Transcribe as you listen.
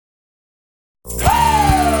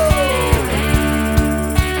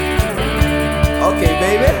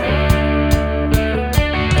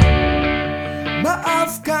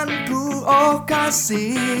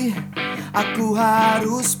kasih, aku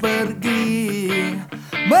harus pergi,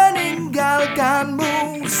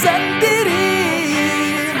 meninggalkanmu sendiri.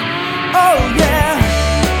 Oh yeah,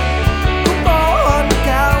 ku mohon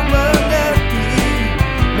kau mengerti,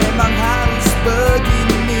 memang harus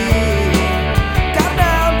begini,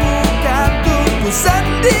 karena bukan untukku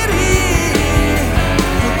sendiri,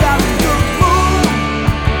 juga untukmu.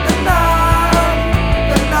 Tenang,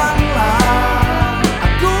 tenanglah,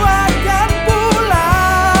 aku akan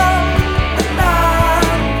pulang. Tenang,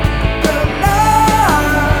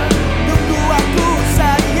 tenang, tunggu aku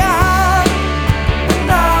sayang.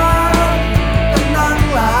 Tenang,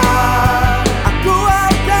 tenanglah, aku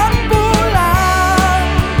akan pulang.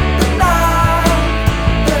 Tenang,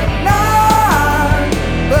 tenang,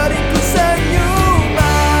 beriku senyuman.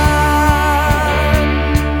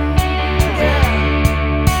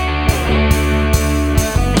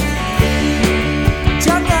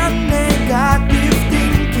 Jangan negatif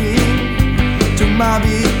thinking, cuma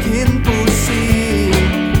bikin